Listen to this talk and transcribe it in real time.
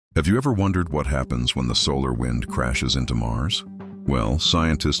Have you ever wondered what happens when the solar wind crashes into Mars? Well,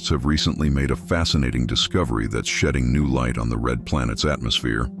 scientists have recently made a fascinating discovery that's shedding new light on the red planet's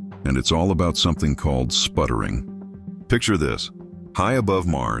atmosphere, and it's all about something called sputtering. Picture this. High above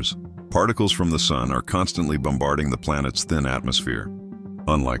Mars, particles from the sun are constantly bombarding the planet's thin atmosphere.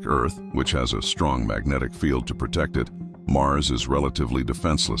 Unlike Earth, which has a strong magnetic field to protect it, Mars is relatively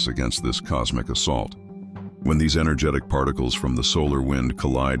defenseless against this cosmic assault. When these energetic particles from the solar wind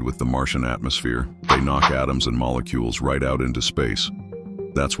collide with the Martian atmosphere, they knock atoms and molecules right out into space.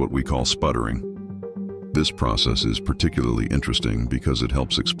 That's what we call sputtering. This process is particularly interesting because it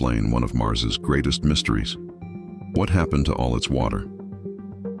helps explain one of Mars's greatest mysteries. What happened to all its water?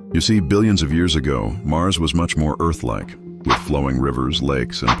 You see, billions of years ago, Mars was much more Earth-like, with flowing rivers,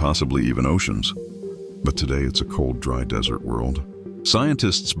 lakes, and possibly even oceans. But today it's a cold, dry desert world.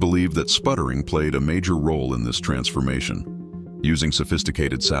 Scientists believe that sputtering played a major role in this transformation. Using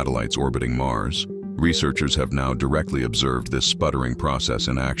sophisticated satellites orbiting Mars, researchers have now directly observed this sputtering process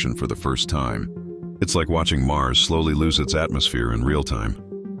in action for the first time. It's like watching Mars slowly lose its atmosphere in real time.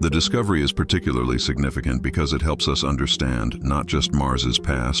 The discovery is particularly significant because it helps us understand not just Mars's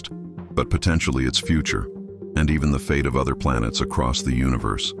past, but potentially its future, and even the fate of other planets across the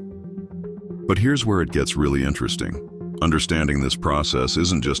universe. But here's where it gets really interesting. Understanding this process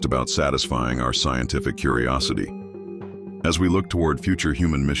isn't just about satisfying our scientific curiosity. As we look toward future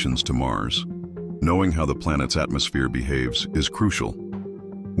human missions to Mars, knowing how the planet's atmosphere behaves is crucial.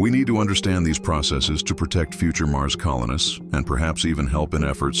 We need to understand these processes to protect future Mars colonists and perhaps even help in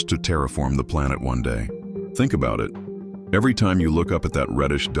efforts to terraform the planet one day. Think about it. Every time you look up at that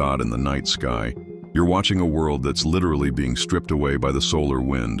reddish dot in the night sky, you're watching a world that's literally being stripped away by the solar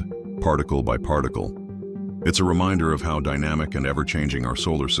wind, particle by particle. It's a reminder of how dynamic and ever-changing our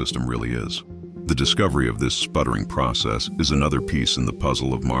solar system really is. The discovery of this sputtering process is another piece in the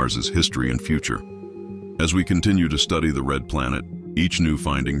puzzle of Mars's history and future. As we continue to study the red planet, each new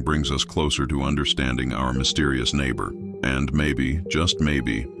finding brings us closer to understanding our mysterious neighbor, and maybe, just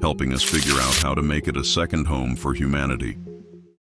maybe, helping us figure out how to make it a second home for humanity.